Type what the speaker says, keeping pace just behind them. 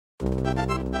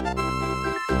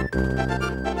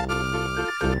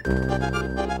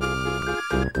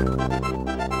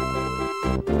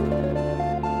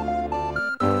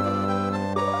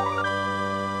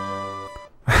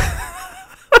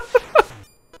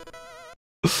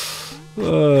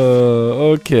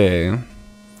Okay.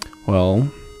 Well,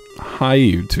 hi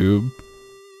YouTube.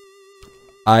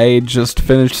 I just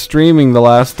finished streaming the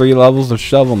last 3 levels of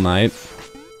Shovel Knight.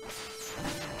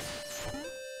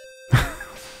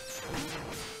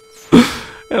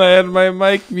 And I had my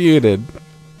mic muted.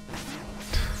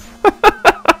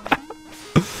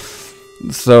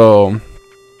 So,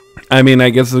 I mean, I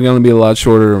guess it's gonna be a lot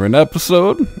shorter of an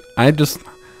episode. I just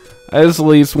at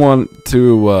least want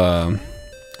to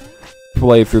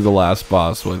play through the last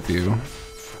boss with you,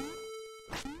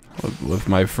 with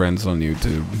my friends on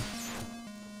YouTube.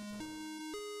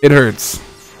 It hurts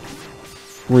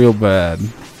real bad.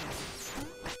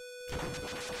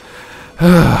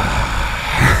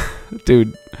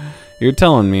 Dude, you're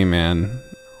telling me, man.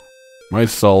 My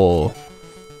soul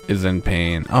is in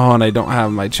pain. Oh, and I don't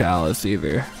have my chalice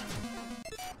either.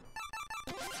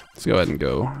 Let's go ahead and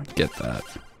go get that.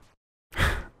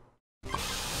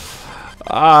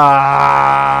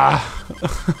 Ah!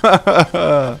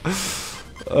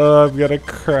 Oh, I'm gonna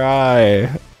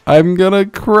cry. I'm gonna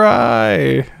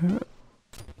cry.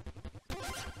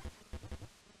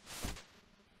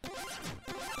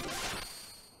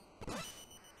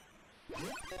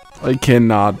 I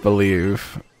cannot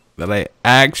believe that I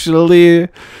actually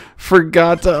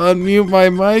forgot to unmute my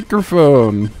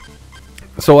microphone.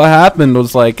 So what happened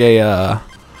was, like, a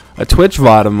Twitch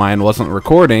VOD of mine wasn't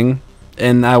recording,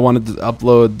 and I wanted to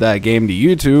upload that game to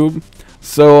YouTube,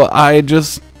 so I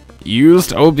just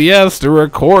used OBS to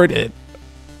record it,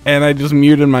 and I just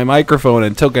muted my microphone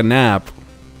and took a nap.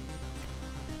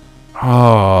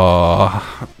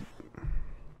 Oh.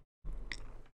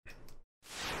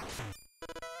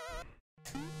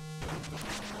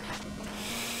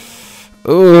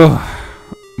 Ugh.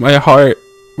 My heart,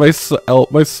 my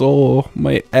soul,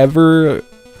 my ever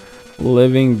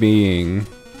living being.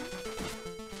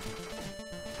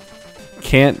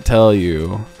 Can't tell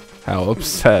you how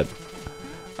upset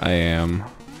I am.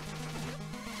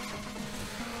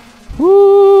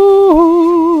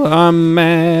 Ooh, I'm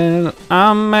mad,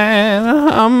 I'm mad,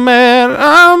 I'm mad,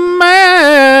 I'm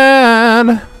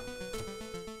mad.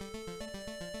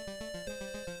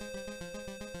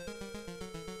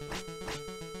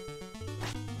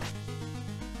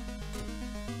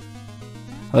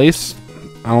 At least,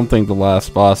 I don't think the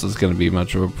last boss is going to be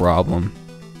much of a problem.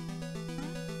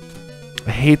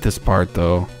 I hate this part,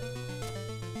 though.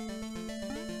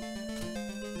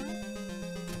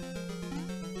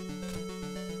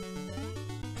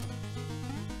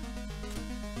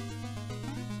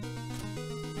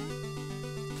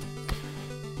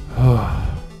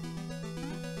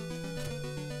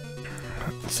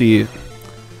 See,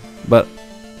 but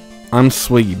I'm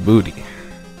Swiggy Booty.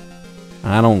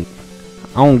 I don't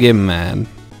get mad.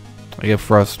 I get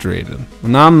frustrated.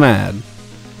 When I'm mad,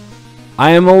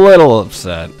 I am a little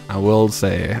upset, I will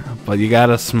say, but you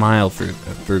gotta smile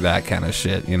through that kind of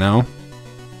shit, you know?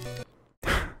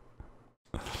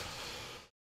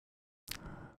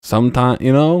 Sometimes,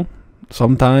 you know,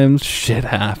 sometimes shit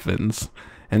happens,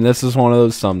 and this is one of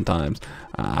those sometimes.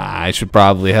 I should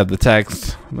probably have the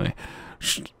text.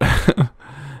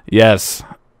 Yes,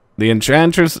 the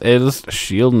Enchantress is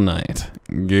Shield Knight.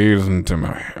 Gaze into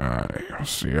my eye,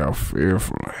 see how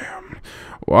fearful I am.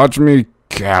 Watch me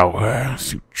cower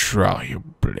as you draw your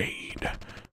blade.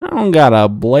 I don't got a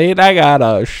blade, I got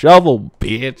a shovel,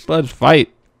 bitch. Let's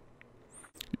fight.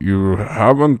 You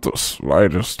haven't the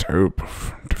slightest hope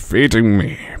of defeating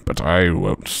me, but I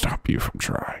won't stop you from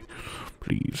trying.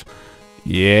 Please.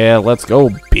 Yeah, let's go,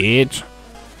 bitch.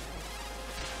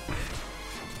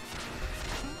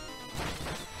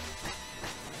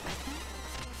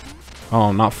 Oh,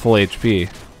 I'm not full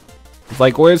HP. It's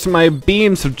like, where's my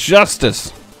beams of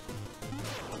justice?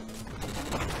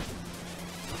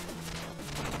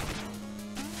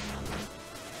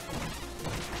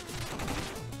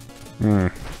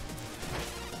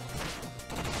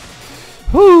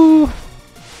 Whoo!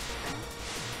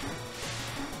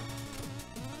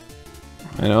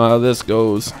 I know how this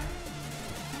goes.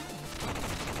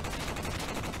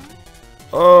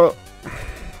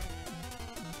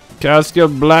 Cast your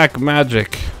black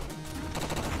magic.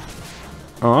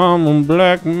 I'm a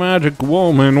black magic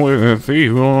woman with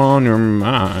evil on your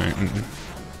mind.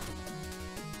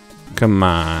 Come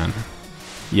on.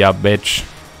 Ya bitch.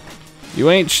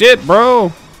 You ain't shit,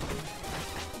 bro.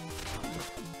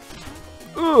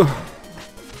 Ugh.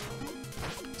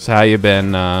 So how you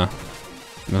been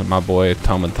My boy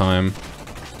Toma Time.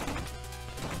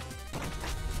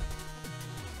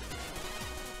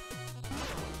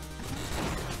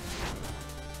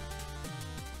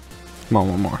 Come on,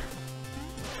 one more.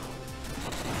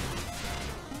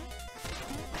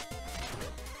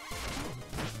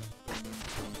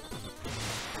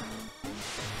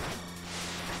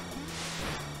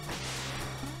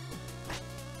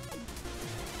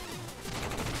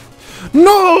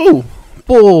 No!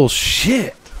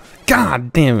 Bullshit!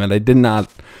 God damn it, I did not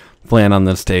plan on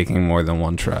this taking more than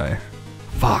one try.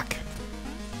 Fuck.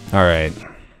 Alright.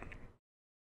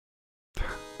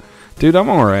 Dude, I'm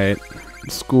alright.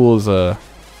 School is a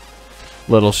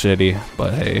little shitty,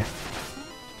 but hey.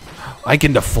 I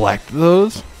can deflect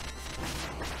those?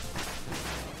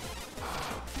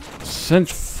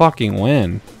 Since fucking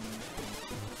when?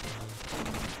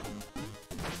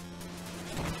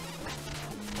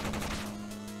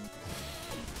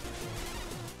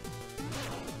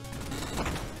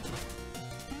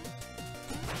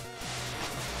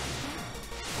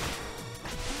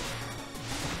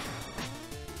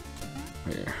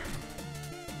 Here.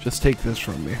 Just take this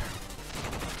from me.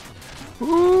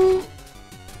 Ooh.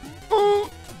 Ooh.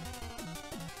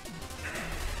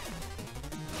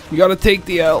 You gotta take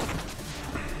the L.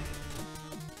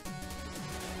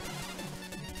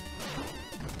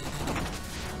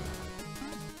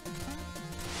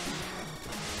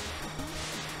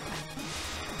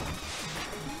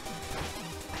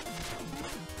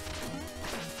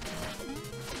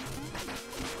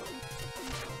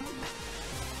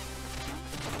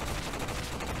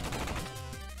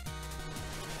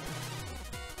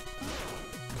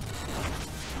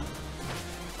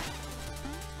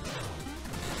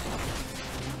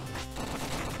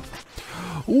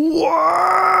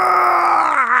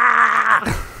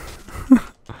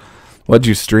 What'd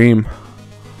you stream?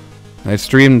 I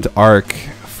streamed Ark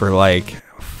for like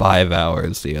 5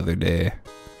 hours the other day.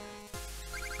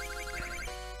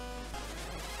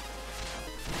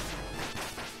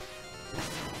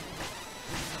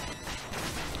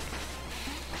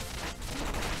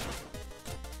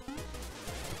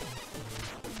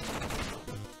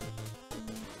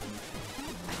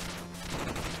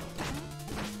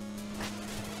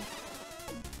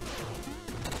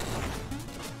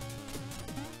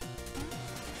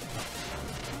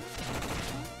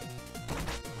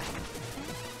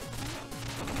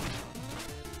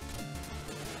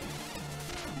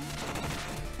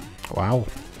 Wow.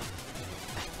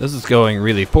 This is going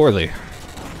really poorly.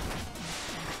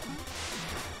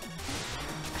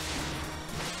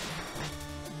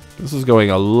 This is going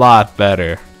a lot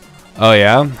better. Oh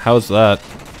yeah? How's that?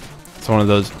 It's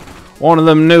one of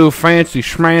them new fancy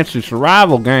schmancy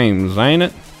survival games, ain't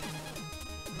it?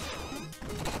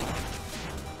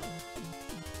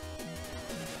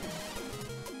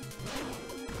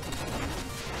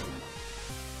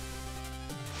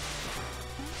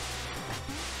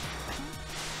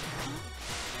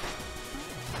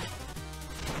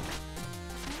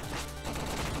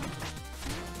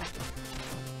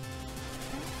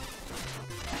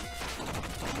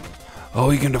 Oh,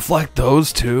 you can deflect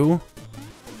those too?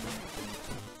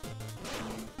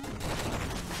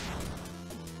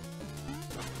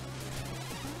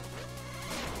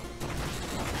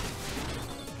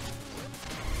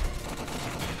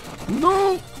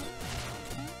 No!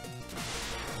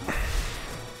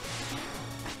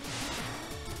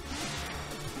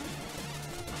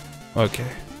 Okay.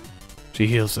 She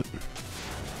heals it.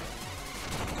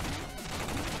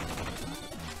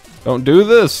 Don't do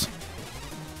this!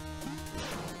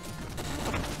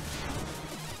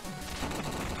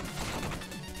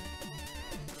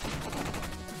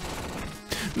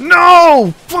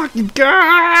 No! Fucking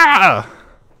God!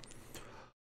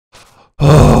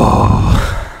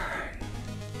 Oh.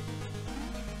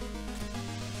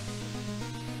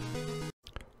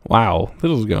 Wow,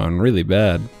 this is going really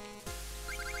bad.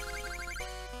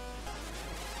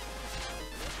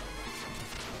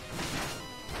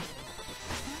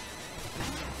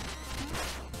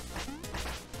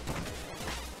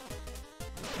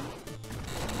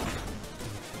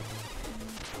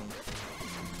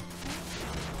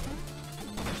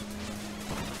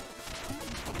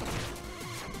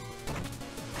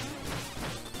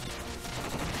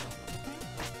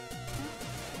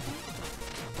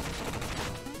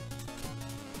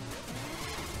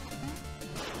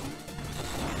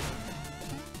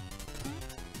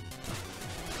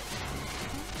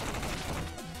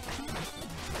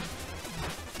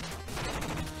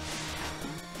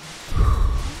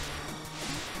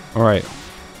 Alright.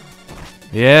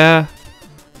 Yeah.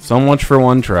 So much for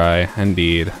one try,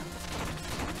 indeed.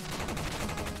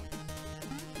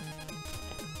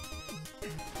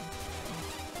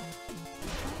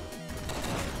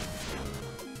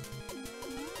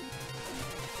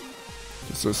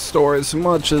 So store as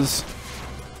much as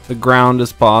the ground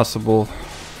as possible.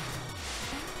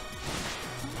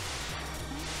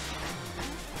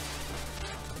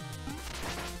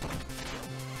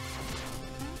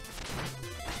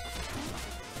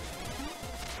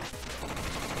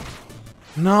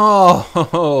 No!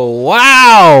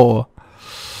 Wow!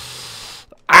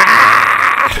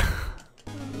 Ah!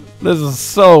 This is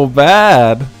so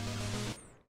bad.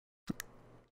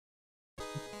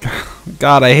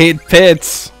 God, I hate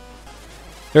pits.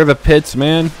 They're the pits,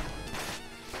 man.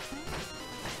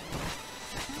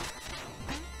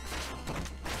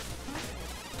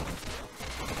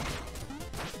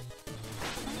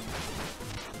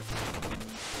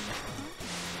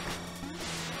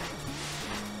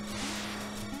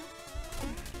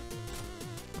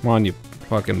 Come on, you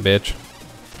fucking bitch.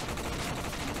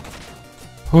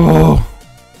 Oh.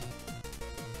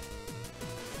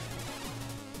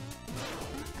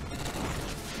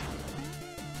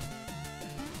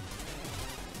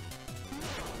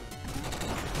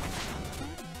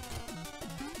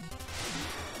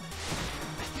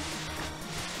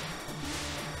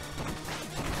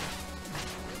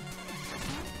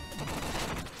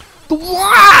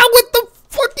 Wow, with the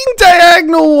fucking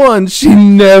diagonal one! She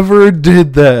never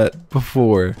did that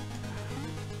before.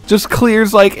 Just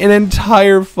clears like an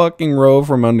entire fucking row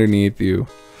from underneath you.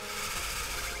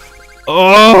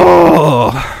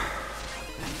 Oh!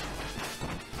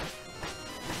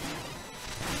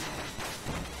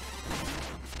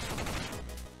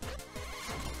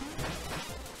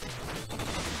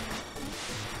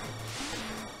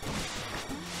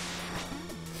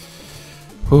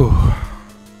 Whew.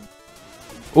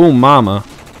 Oh, mama.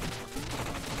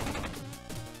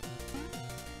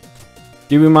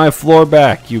 Give me my floor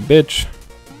back, you bitch.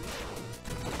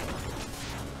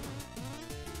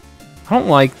 I don't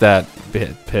like that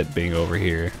pit being over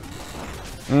here.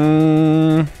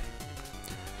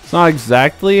 It's not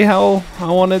exactly how I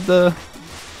wanted to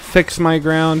fix my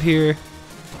ground here.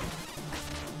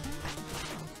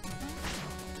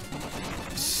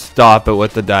 Stop it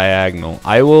with the diagonal.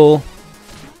 I will...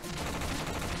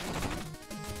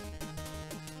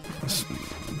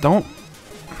 Don't...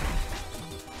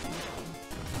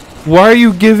 Why are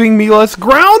you giving me less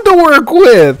ground to work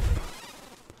with?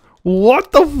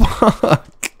 What the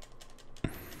fuck?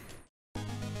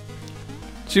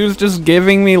 She was just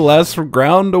giving me less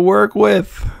ground to work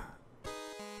with.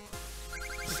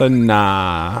 So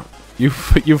nah. You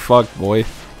fuck, boy.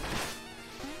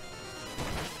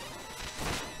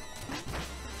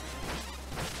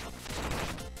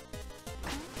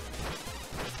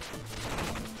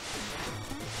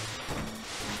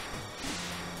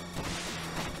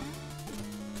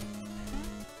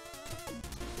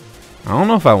 I don't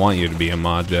know if I want you to be a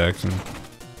mod, Jackson.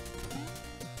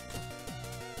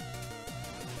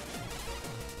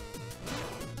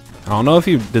 I don't know if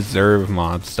you deserve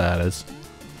mod status.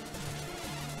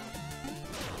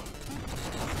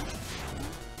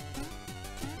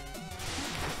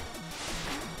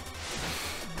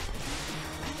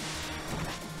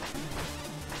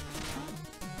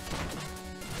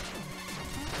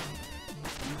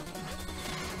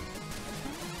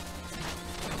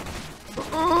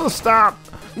 Oh, stop!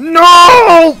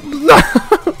 No!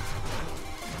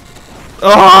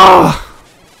 Oh!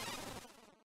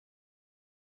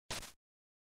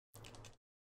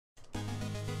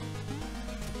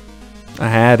 I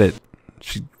had it.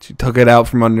 She took it out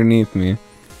from underneath me.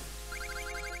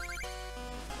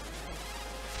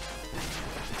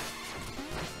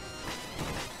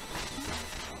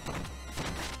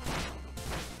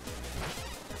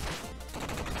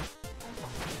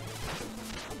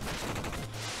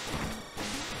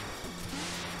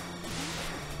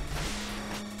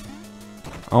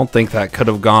 I don't think that could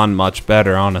have gone much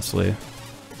better, honestly.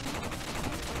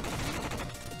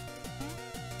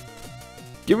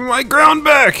 Give me my ground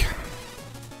back!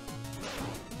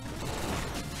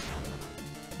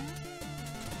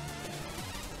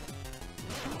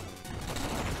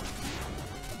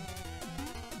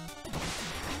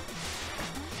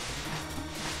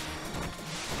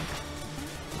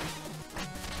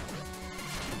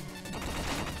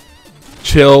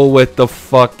 Chill with the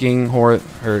fucking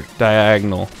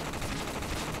diagonal.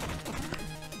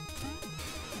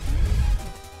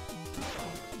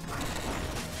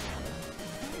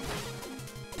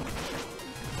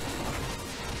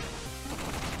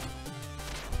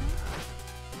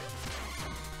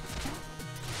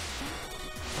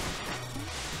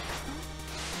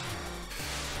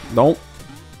 Don't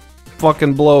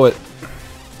fucking blow it.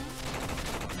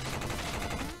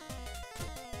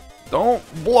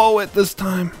 Don't blow it this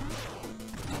time.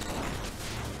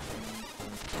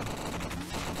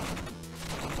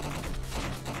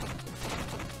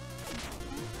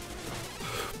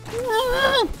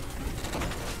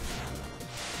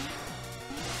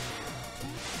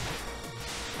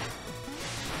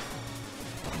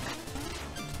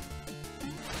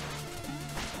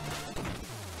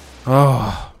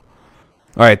 Oh.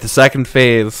 Alright, the second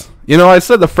phase. You know, I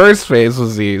said the first phase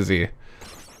was easy.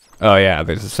 Oh yeah,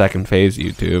 there's a second phase,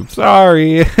 YouTube.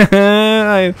 Sorry.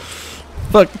 I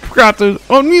forgot to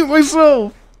unmute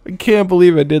myself. I can't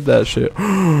believe I did that shit.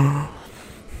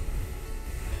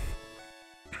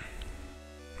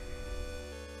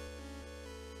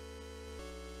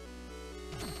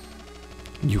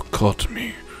 You caught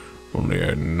me. Only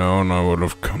I'd known I would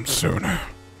have come sooner.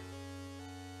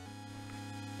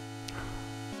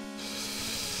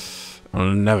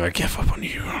 I'll never give up on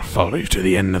you. I'll follow you to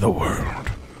the end of the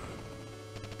world.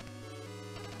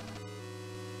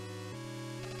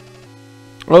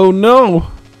 Oh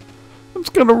no! It's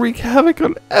gonna wreak havoc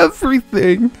on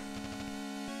everything!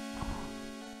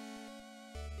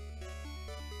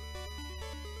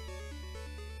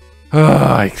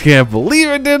 I can't believe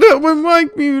I did it with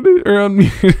mic muted or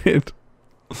unmuted.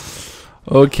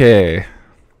 Okay.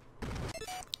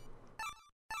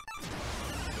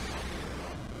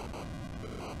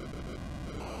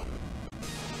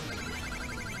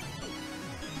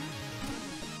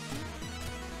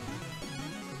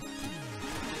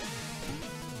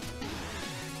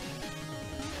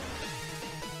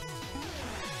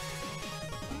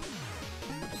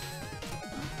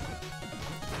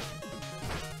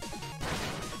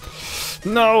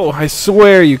 No, I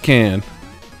swear you can.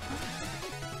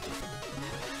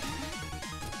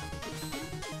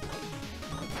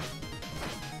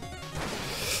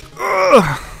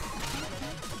 Ugh.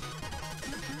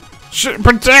 Shit,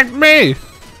 protect me!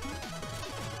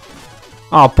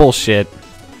 Oh, bullshit.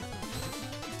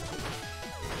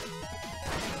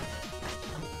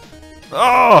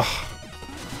 Oh!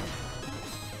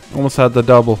 Almost had the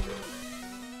double.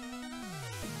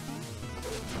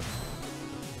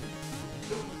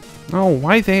 Oh,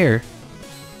 why there?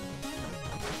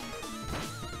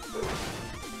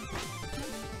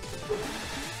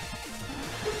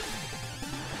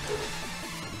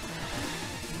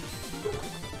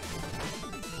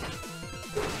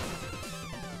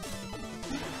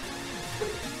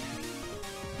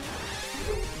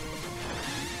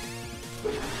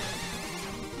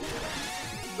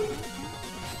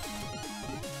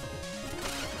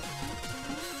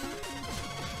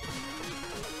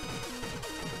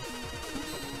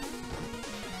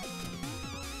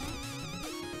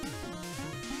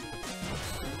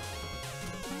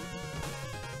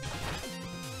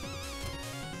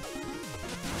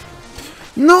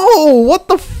 No! What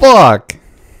the fuck?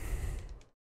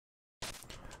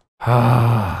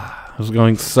 Ah, it was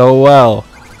going so well.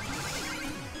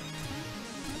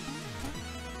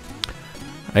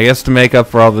 I guess to make up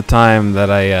for all the time that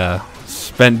I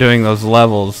spent doing those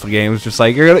levels, the game was just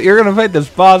like, you're gonna fight this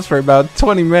boss for about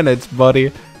 20 minutes,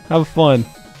 buddy. Have fun.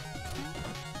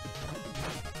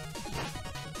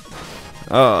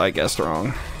 Oh, I guessed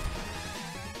wrong.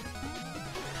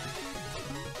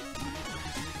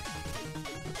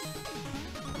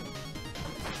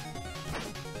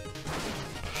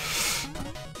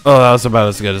 Oh, that was about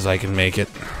as good as I can make it.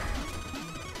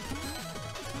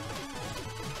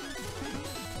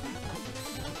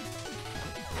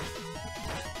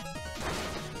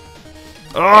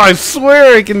 Oh, I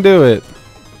swear I can do it!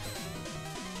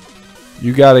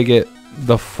 You gotta get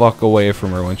the fuck away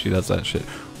from her when she does that shit.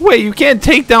 Wait, you can't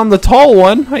take down the tall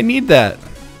one! I need that!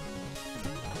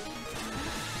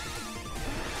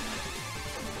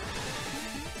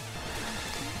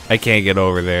 I can't get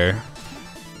over there.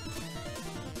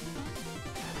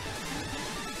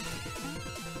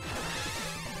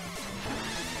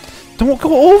 Don't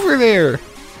go over there!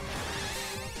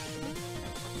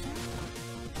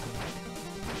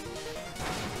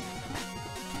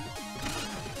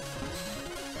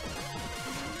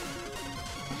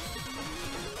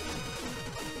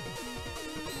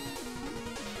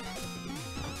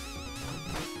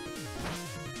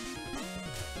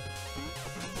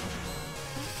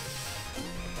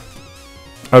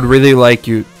 I'd really like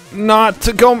you not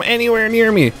to come anywhere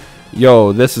near me.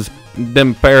 Yo, this is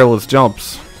them perilous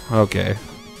jumps. Okay.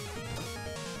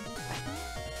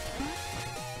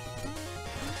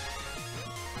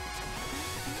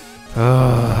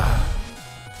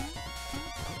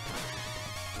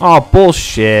 Oh,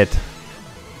 bullshit.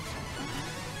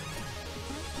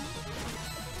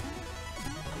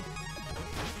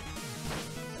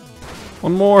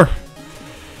 One more.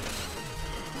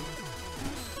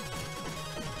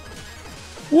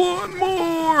 One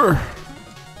more.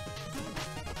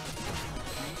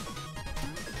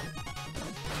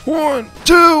 One,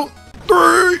 two,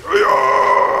 three.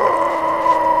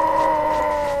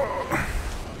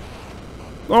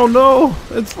 Oh no,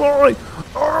 it's falling.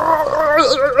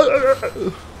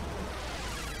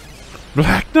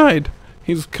 Black Knight,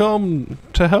 He's come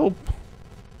to help.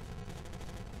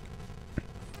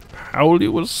 How will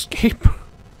you escape?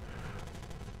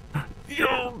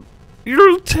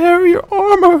 You'll tear your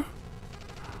armor.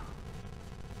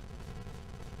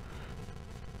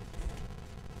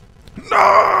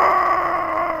 No!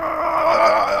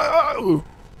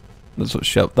 That's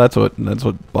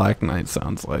what Black Knight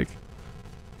sounds like.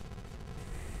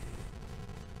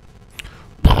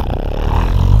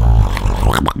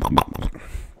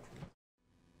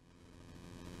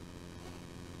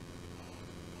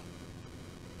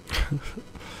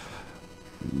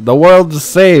 The world is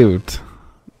saved,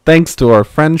 thanks to our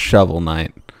friend Shovel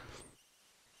Knight.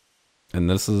 And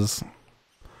this is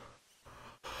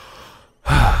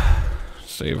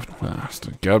saved last.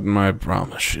 I kept my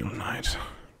promise, Shield Knight. ...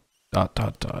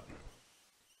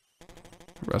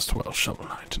 Rest well, Shovel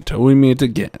Knight, until we meet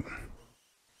again.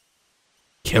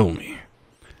 Kill me.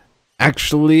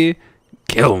 Actually,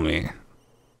 kill me.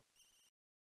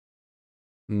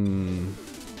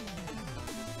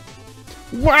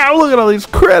 Wow, look at all these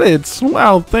credits.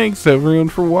 Wow, thanks everyone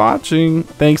for watching.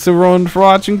 Thanks everyone for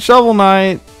watching Shovel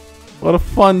Knight. What a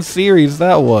fun series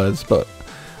that was. But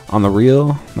on the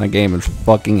real, that game is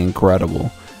fucking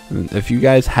incredible. And if you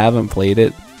guys haven't played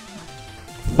it,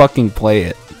 fucking play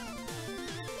it.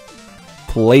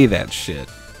 Play that shit.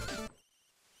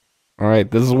 Alright,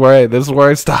 this is where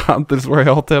I stopped. This is where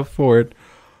I alt F4'd.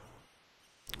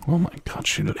 Oh my god,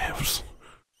 she lives.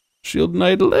 Shield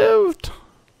Knight lived.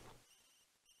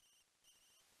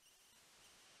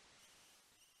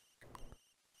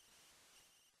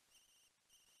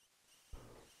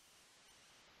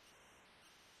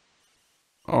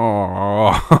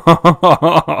 Oh.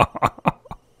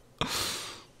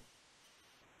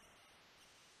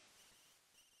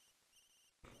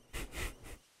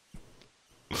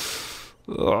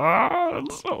 Oh,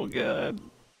 it's so good.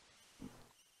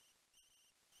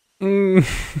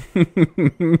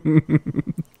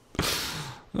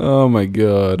 Oh my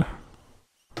god.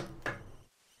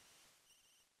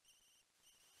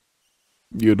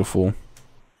 Beautiful.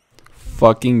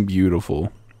 Fucking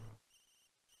beautiful.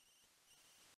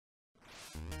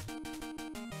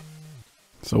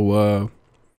 So,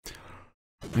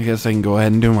 I guess I can go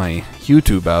ahead and do my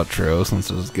YouTube outro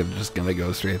since it's just gonna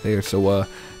go straight there. So,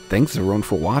 thanks everyone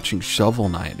for watching Shovel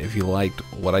Knight. If you liked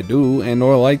what I do and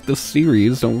or like this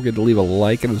series, don't forget to leave a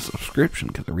like and a subscription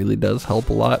because it really does help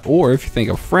a lot. Or if you think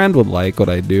a friend would like what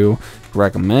I do,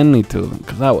 recommend me to them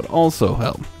because that would also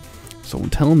help. So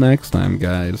until next time,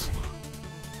 guys,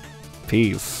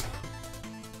 peace.